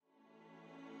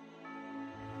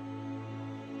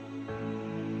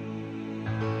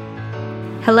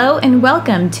Hello and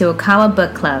welcome to Okawa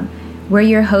Book Club. We're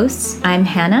your hosts. I'm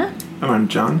Hannah. And I'm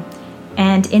John.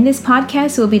 And in this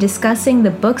podcast, we'll be discussing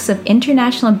the books of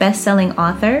international best-selling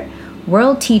author,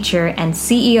 world teacher, and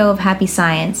CEO of Happy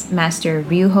Science, Master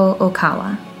Ryuho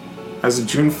Okawa. As of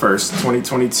June 1st,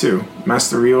 2022,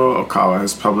 Master Ryuho Okawa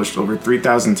has published over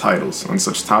 3,000 titles on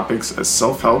such topics as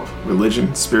self-help,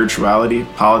 religion, spirituality,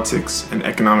 politics, and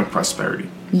economic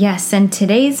prosperity. Yes, and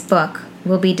today's book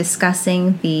we'll be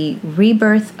discussing the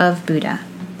Rebirth of Buddha.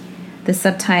 The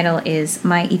subtitle is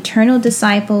My Eternal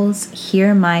Disciples,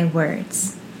 Hear My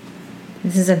Words.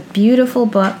 This is a beautiful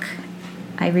book.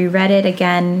 I reread it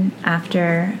again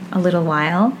after a little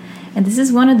while, and this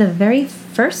is one of the very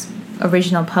first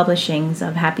original publishings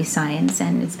of Happy Science,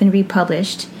 and it's been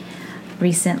republished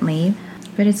recently.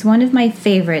 But it's one of my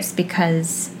favorites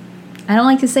because I don't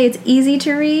like to say it's easy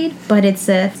to read, but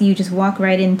you just walk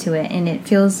right into it, and it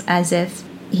feels as if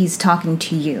he's talking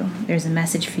to you. There's a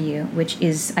message for you, which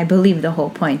is, I believe, the whole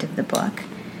point of the book.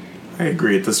 I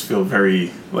agree. It does feel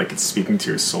very like it's speaking to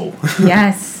your soul.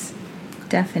 Yes,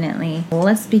 definitely. Well,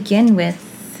 let's begin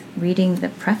with reading the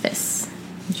preface.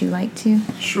 Would you like to?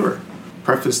 Sure.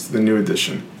 Preface to the new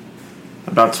edition.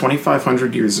 About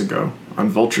 2,500 years ago, on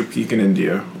Vulture Peak in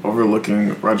India,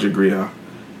 overlooking Rajagriha,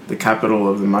 the capital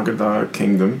of the Magadha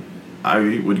kingdom,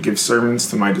 I would give sermons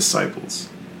to my disciples.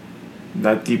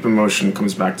 That deep emotion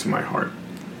comes back to my heart.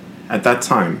 At that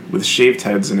time, with shaved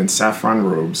heads and in saffron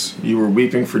robes, you were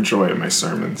weeping for joy at my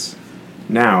sermons.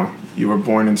 Now, you are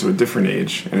born into a different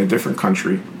age, in a different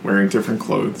country, wearing different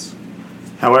clothes.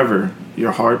 However,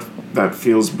 your heart that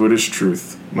feels Buddhist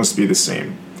truth must be the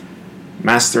same.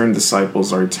 Master and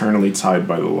disciples are eternally tied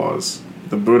by the laws.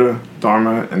 The Buddha,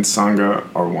 Dharma, and Sangha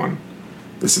are one.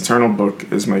 This eternal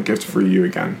book is my gift for you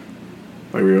again.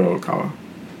 By Ryuho Okawa.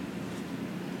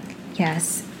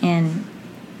 Yes, and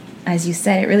as you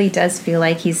said, it really does feel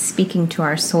like he's speaking to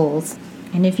our souls.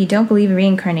 And if you don't believe in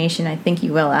reincarnation, I think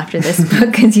you will after this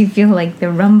book, because you feel like the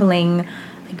rumbling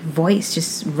voice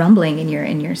just rumbling in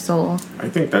your soul. I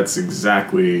think that's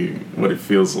exactly what it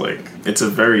feels like. It's a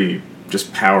very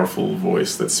just powerful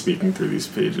voice that's speaking through these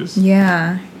pages.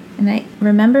 Yeah. And I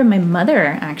remember my mother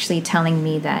actually telling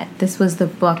me that this was the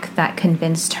book that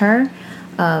convinced her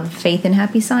of faith in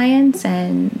Happy Science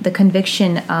and the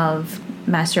conviction of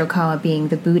Master Okawa being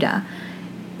the Buddha,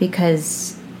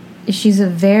 because she's a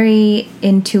very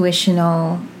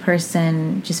intuitional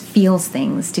person, just feels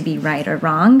things to be right or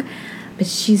wrong. But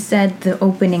she said the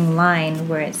opening line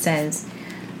where it says,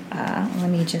 let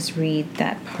me just read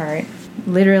that part.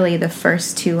 Literally the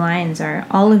first two lines are,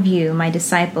 "All of you, my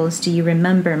disciples, do you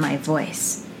remember my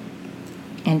voice?"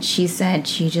 And she said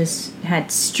she just had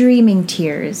streaming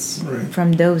tears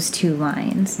from those two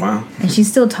lines. Wow. And she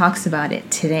still talks about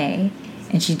it today,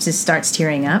 and she just starts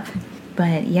tearing up.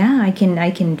 But yeah, I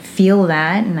can feel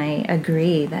that, and I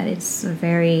agree that it's a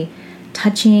very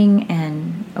touching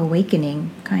and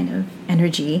awakening kind of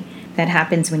energy that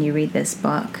happens when you read this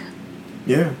book.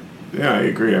 Yeah, I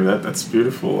agree. I mean, that's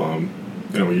beautiful.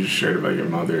 What you just shared about your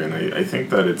mother, and I think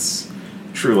that it's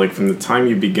true. Like, from the time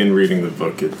you begin reading the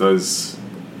book,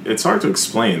 it's hard to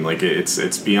explain. Like,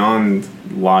 it's beyond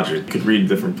logic. You could read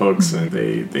different books and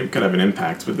they could have an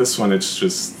impact, but this one,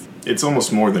 it's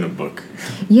almost more than a book.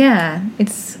 Yeah,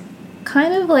 it's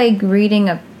kind of like reading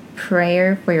a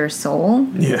prayer for your soul.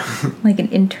 Yeah. Like an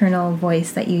internal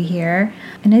voice that you hear.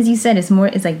 And as you said, it's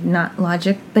like not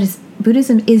logic, but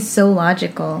Buddhism is so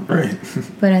logical. Right.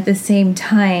 But at the same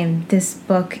time, this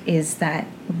book is that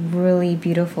really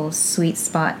beautiful sweet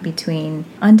spot between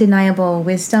undeniable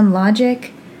wisdom,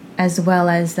 logic, as well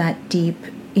as that deep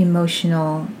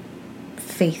emotional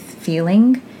faith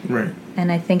feeling. Right.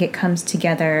 And I think it comes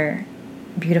together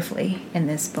beautifully in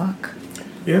this book.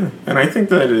 Yeah, and I think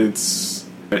that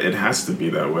it has to be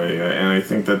that way. And I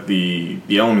think that the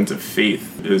element of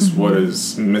faith is what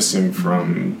is missing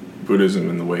from Buddhism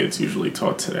in the way it's usually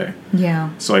taught today. Yeah.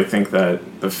 So I think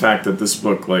that the fact that this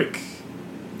book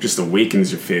just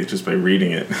awakens your faith just by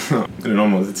reading it,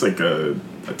 and it's like a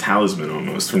talisman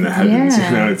almost from the heavens.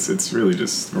 Yeah. It's really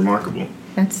just remarkable.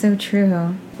 That's so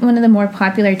true. One of the more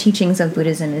popular teachings of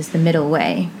Buddhism is the middle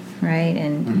way, right?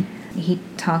 And he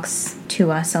talks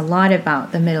to us a lot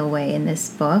about the middle way in this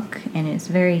book, and it's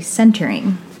very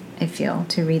centering, I feel,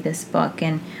 to read this book.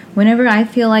 And whenever I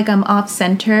feel like I'm off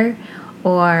center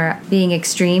or being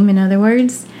extreme, in other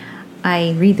words,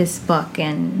 I read this book,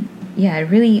 and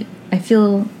I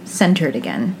feel centered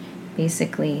again,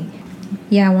 basically.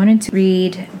 Yeah, I wanted to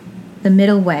read the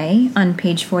middle way on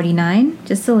page 49,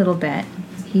 just a little bit.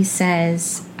 He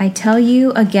says, "I tell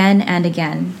you again and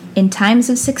again, in times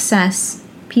of success,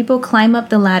 people climb up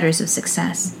the ladders of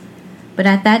success. But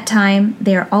at that time,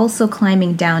 they are also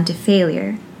climbing down to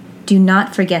failure. Do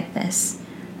not forget this.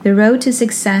 The road to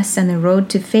success and the road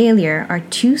to failure are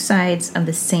two sides of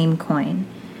the same coin.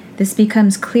 This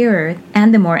becomes clearer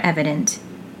and the more evident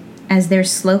as their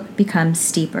slope becomes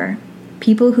steeper.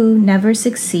 People who never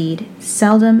succeed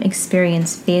seldom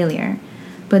experience failure,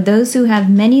 but those who have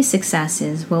many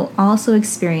successes will also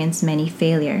experience many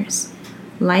failures.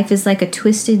 Life is like a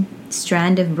twisted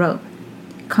strand of rope,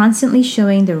 constantly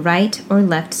showing the right or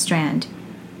left strand,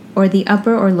 or the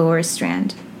upper or lower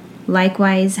strand.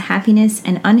 Likewise, happiness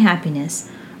and unhappiness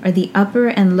are the upper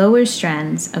and lower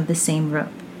strands of the same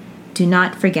rope. Do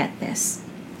not forget this.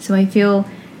 So I feel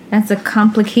that's a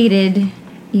complicated,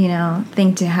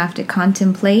 thing to have to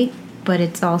contemplate, but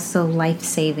it's also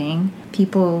life-saving.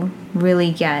 People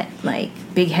really get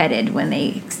big-headed when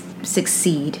they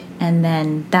succeed, and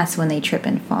then that's when they trip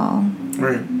and fall.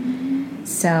 Right.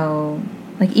 So,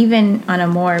 even on a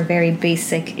more very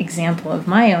basic example of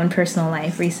my own personal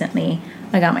life recently,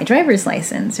 I got my driver's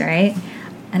license, right?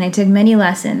 And I took many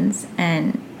lessons,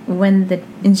 and when the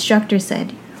instructor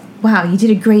said, "Wow, you did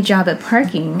a great job at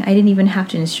parking. I didn't even have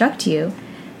to instruct you."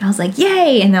 I was like,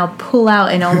 "Yay!" And I'll pull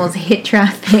out and almost hit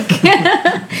traffic.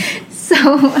 So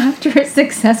after a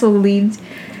successful lead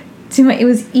it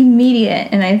was immediate,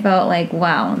 and I felt like,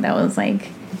 wow, that was like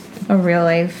a real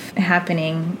life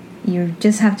happening. You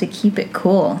just have to keep it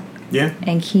cool. Yeah.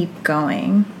 And keep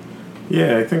going.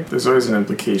 Yeah, I think there's always an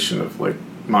implication of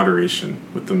moderation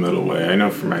with the middle way. I know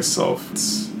for myself,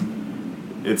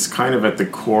 it's kind of at the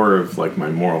core of my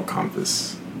moral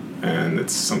compass, and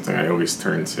it's something I always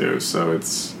turn to. So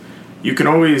you can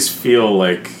always feel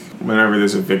whenever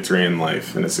there's a victory in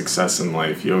life and a success in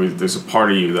life, there's a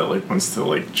part of you that wants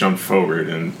to jump forward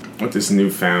and with this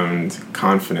newfound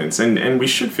confidence, and we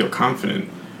should feel confident.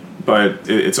 But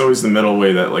it's always the middle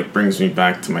way that brings me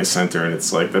back to my center, and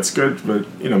it's that's good, but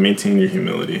maintain your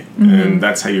humility, and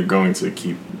that's how you're going to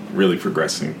keep really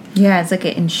progressing. Yeah, it's like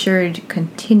an ensured,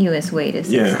 continuous way to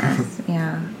success.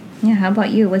 Yeah. Yeah. How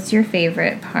about you? What's your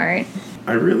favorite part?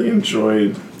 I really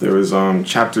enjoyed. There was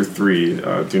chapter 3.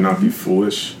 Do not be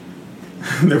foolish.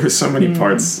 There were so many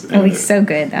parts. Oh, he's so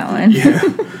good, that one. Yeah.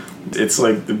 It's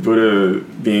the Buddha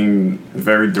being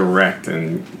very direct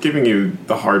and giving you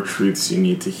the hard truths you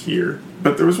need to hear.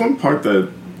 But there was one part that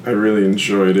I really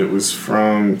enjoyed. It's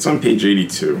on page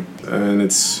 82. And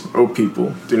it's, "O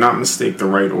people, do not mistake the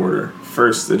right order.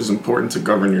 First, it is important to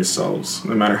govern yourselves,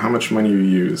 no matter how much money you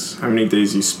use, how many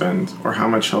days you spend, or how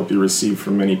much help you receive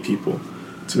from many people.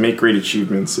 To make great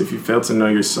achievements, if you fail to know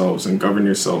yourselves and govern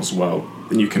yourselves well,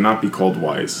 then you cannot be called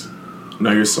wise.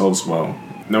 Know yourselves well.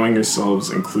 Knowing yourselves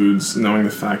includes knowing the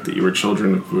fact that you are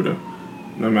children of Buddha.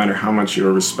 No matter how much you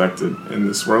are respected in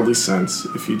this worldly sense,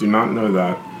 if you do not know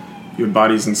that your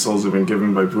bodies and souls have been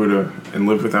given by Buddha and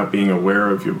live without being aware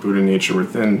of your Buddha nature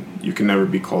within, you can never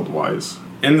be called wise."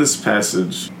 In this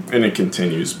passage, and it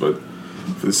continues, but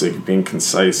for the sake of being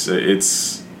concise,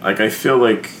 it's I feel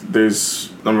there's,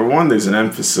 number one, there's an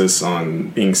emphasis on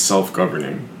being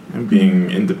self-governing and being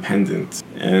independent.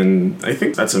 And I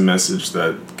think that's a message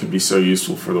that could be so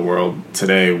useful for the world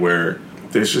today, where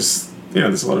there's just,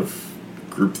 there's a lot of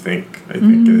groupthink, I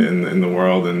think, in the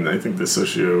world. And I think the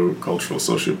socio-cultural,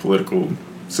 socio-political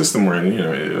system we're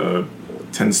in,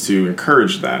 tends to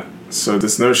encourage that. So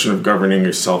this notion of governing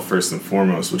yourself first and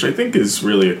foremost, which I think is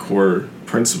really a core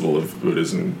principle of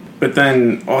Buddhism, but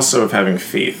then also of having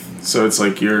faith. So it's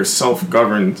you're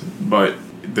self-governed, but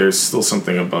there's still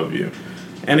something above you.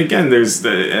 And again,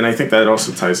 and I think that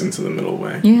also ties into the middle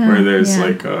way, where there's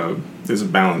there's a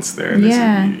balance there.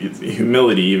 There's a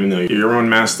humility, even though you're your own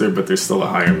master, but there's still a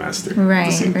higher master. Right,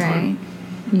 at the same time.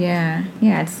 Yeah.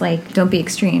 Yeah, it's don't be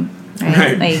extreme,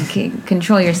 right?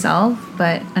 Control yourself,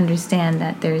 but understand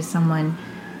that there's someone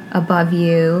above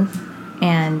you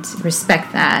and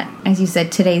respect that. As you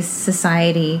said, today's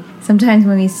society, sometimes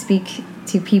when we speak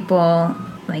to people,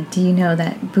 do you know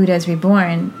that Buddha is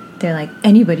reborn? They're like,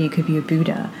 anybody could be a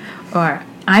Buddha, or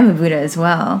I'm a Buddha as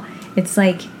well. It's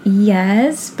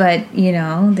yes, but they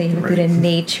have a Buddha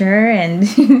nature, and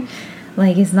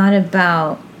it's not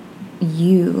about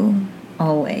you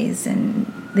always. And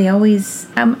they always,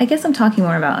 I guess I'm talking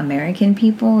more about American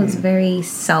people. It's very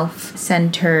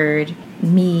self-centered,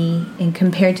 me, and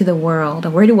compared to the world.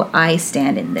 Where do I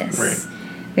stand in this?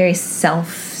 Right. Very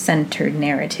self-centered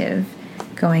narrative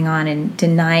going on, and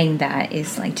denying that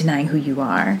is denying who you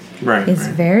are. Right. It's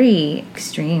very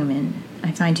extreme, and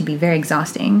I find to be very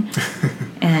exhausting.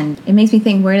 And it makes me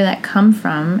think, where did that come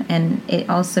from? And it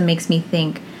also makes me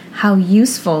think how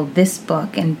useful this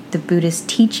book and the Buddhist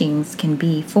teachings can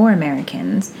be for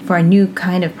Americans, for a new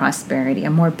kind of prosperity, a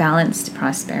more balanced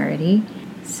prosperity.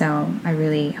 So I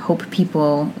really hope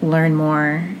people learn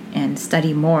more and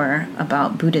study more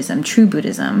about Buddhism, true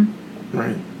Buddhism.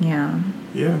 Right. Yeah.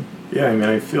 Yeah. Yeah, I mean,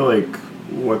 I feel like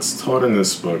what's taught in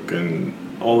this book and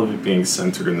all of it being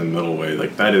centered in the middle way,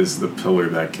 like that is the pillar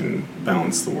that can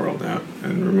balance the world out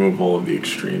and remove all of the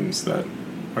extremes that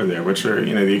are there, which are,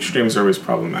 the extremes are always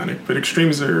problematic, but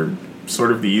extremes are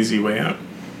sort of the easy way out.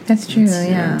 That's true,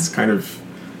 yeah. It's kind of,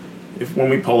 when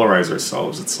we polarize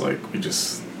ourselves, it's like we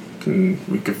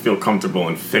could feel comfortable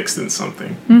and fixed in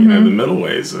something. Mm-hmm. The middle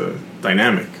way is a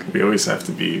dynamic. We always have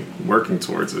to be working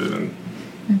towards it. And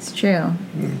that's true.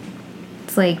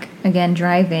 It's like, again,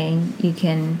 driving,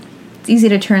 it's easy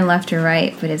to turn left or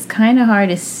right, but it's kind of hard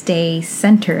to stay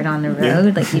centered on the road.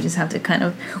 Yeah. Like, you just have to kind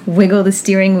of wiggle the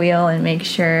steering wheel and make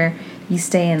sure you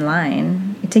stay in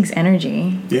line. It takes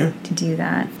energy to do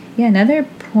that. Yeah, another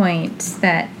point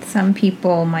that some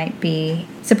people might be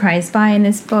surprised by in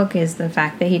this book is the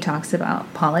fact that he talks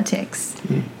about politics.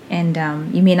 And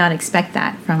you may not expect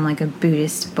that from like a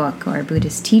Buddhist book or a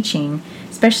Buddhist teaching,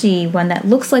 especially one that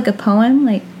looks like a poem.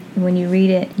 Like, when you read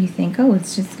it, you think, oh,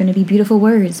 it's just going to be beautiful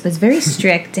words. But it's very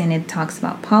strict, and it talks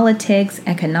about politics,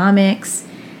 economics,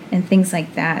 and things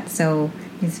like that. So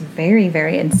it's very,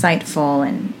 very insightful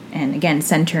and again,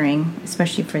 centering,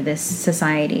 especially for this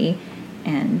society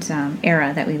and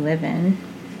era that we live in.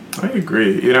 I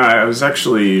agree. I was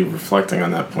actually reflecting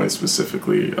on that point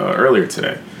specifically earlier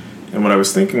today. And what I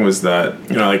was thinking was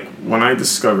that, like when I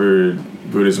discovered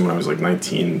Buddhism when I was like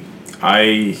 19,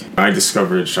 I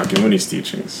discovered Shakyamuni's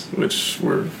teachings, which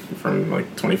were from like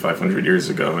 2,500 years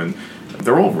ago, and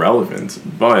they're all relevant,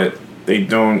 but they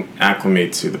don't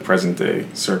acclimate to the present day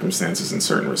circumstances in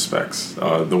certain respects,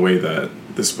 the way that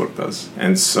this book does.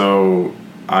 And so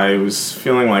I was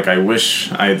feeling like I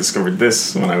wish I had discovered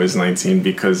this when I was 19,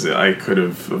 because I could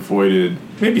have avoided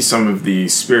maybe some of the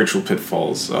spiritual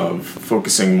pitfalls of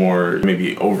focusing more,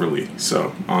 maybe overly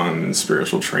so, on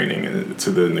spiritual training and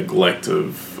to the neglect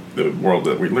of the world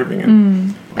that we're living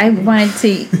in. I wanted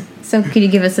to... So could you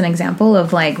give us an example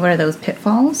of, like, what are those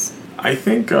pitfalls? I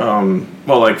think,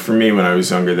 like for me when I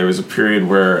was younger, there was a period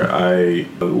where I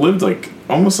lived like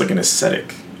almost like an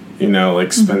ascetic,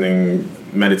 like spending,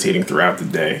 meditating throughout the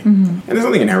day. And there's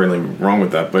nothing inherently wrong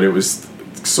with that, but it was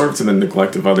sort of to the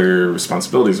neglect of other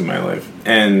responsibilities in my life.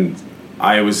 And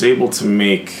I was able to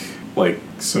make like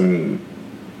some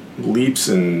leaps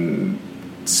in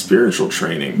spiritual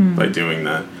training by doing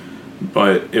that.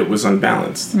 But it was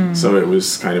unbalanced. So it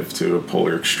was kind of to a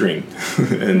polar extreme.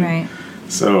 And right.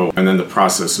 And then the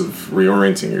process of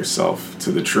reorienting yourself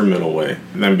to the true middle way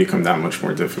then become that much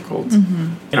more difficult.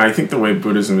 I think the way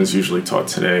Buddhism is usually taught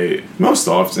today, most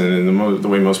often, and the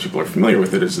way most people are familiar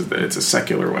with it, is that it's a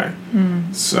secular way.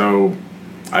 So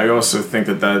I also think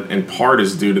that in part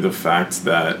is due to the fact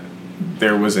that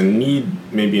there was a need,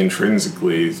 maybe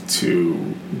intrinsically,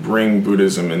 to bring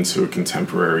Buddhism into a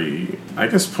contemporary, I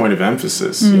guess, point of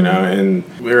emphasis, and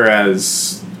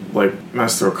whereas like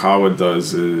Master Okawa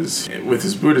does is, with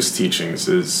his Buddhist teachings,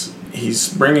 is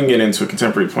he's bringing it into a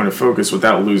contemporary point of focus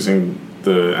without losing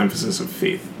the emphasis of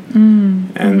faith.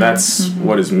 And that's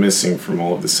what is missing from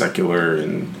all of the secular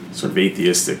and sort of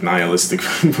atheistic, nihilistic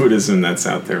Buddhism that's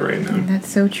out there right now. That's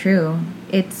so true.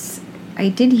 I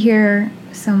did hear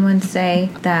someone say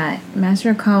that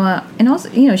Master Okawa, and also,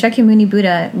 Shakyamuni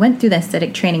Buddha went through the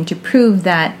ascetic training to prove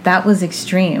that was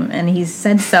extreme. And he's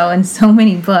said so in so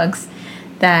many books,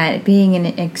 that being in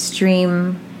an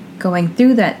extreme, going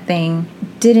through that thing,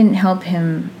 didn't help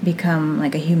him become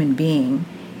like a human being.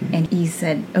 And he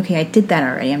said, okay, I did that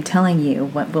already. I'm telling you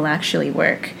what will actually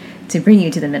work to bring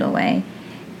you to the middle way.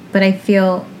 But I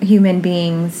feel human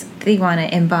beings, they want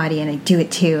to embody and they do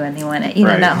it too. And they want to,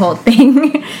 that whole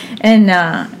thing. And,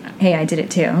 hey, I did it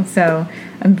too. So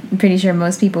I'm pretty sure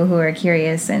most people who are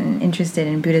curious and interested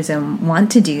in Buddhism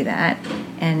want to do that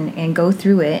and go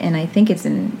through it. And I think it's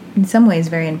in some ways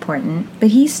very important. But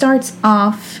he starts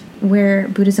off where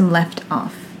Buddhism left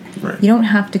off. Right. You don't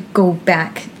have to go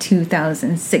back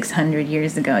 2,600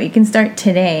 years ago. You can start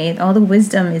today. All the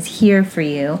wisdom is here for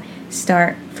you.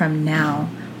 Start from now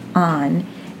on.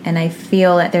 And I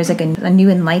feel that there's like a new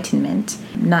enlightenment,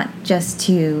 not just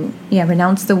to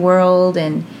renounce the world,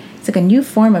 and it's like a new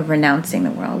form of renouncing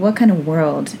the world. What kind of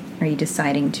world are you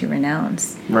deciding to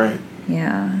renounce? Right.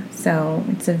 Yeah. So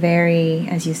it's a very,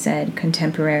 as you said,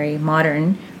 contemporary,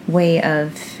 modern way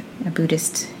of a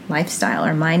Buddhist lifestyle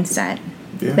or mindset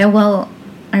that will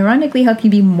ironically help you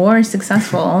be more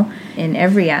successful in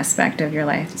every aspect of your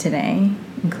life today,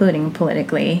 including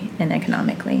politically and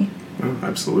economically. Oh,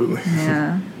 absolutely.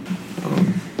 Yeah.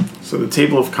 So the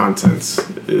table of contents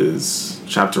is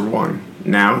Chapter 1.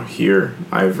 Now, here,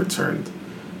 I have returned.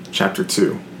 Chapter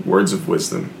 2, Words of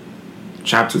Wisdom.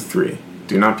 Chapter 3,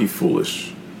 Do Not Be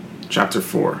Foolish. Chapter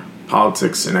 4,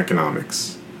 Politics and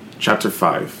Economics. Chapter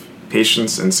 5,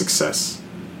 Patience and Success.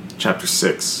 Chapter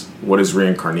 6, What is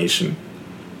Reincarnation?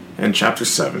 And Chapter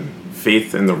 7,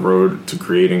 Faith and the Road to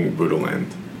Creating Buddha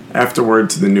Land. Afterword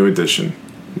to the new edition.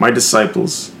 My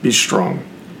disciples, be strong.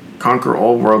 Conquer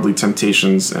all worldly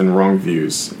temptations and wrong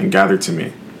views, and gather to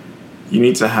me. You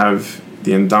need to have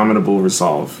the indomitable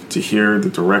resolve to hear the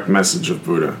direct message of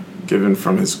Buddha given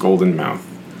from his golden mouth.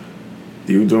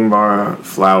 The Udumbara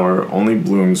flower only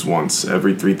blooms once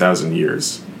every 3,000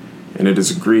 years, and it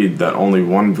is agreed that only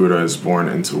one Buddha is born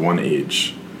into one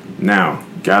age. Now,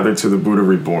 gather to the Buddha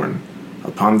reborn.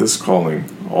 Upon this calling,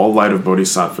 all light of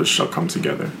bodhisattvas shall come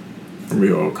together. From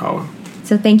Ryo Okawa.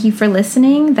 So thank you for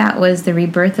listening. That was The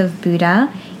Rebirth of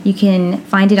Buddha. You can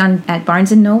find it at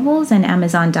Barnes & Nobles and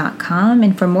Amazon.com.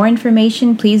 And for more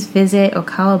information, please visit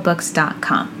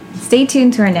okawabooks.com. Stay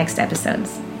tuned to our next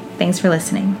episodes. Thanks for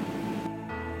listening.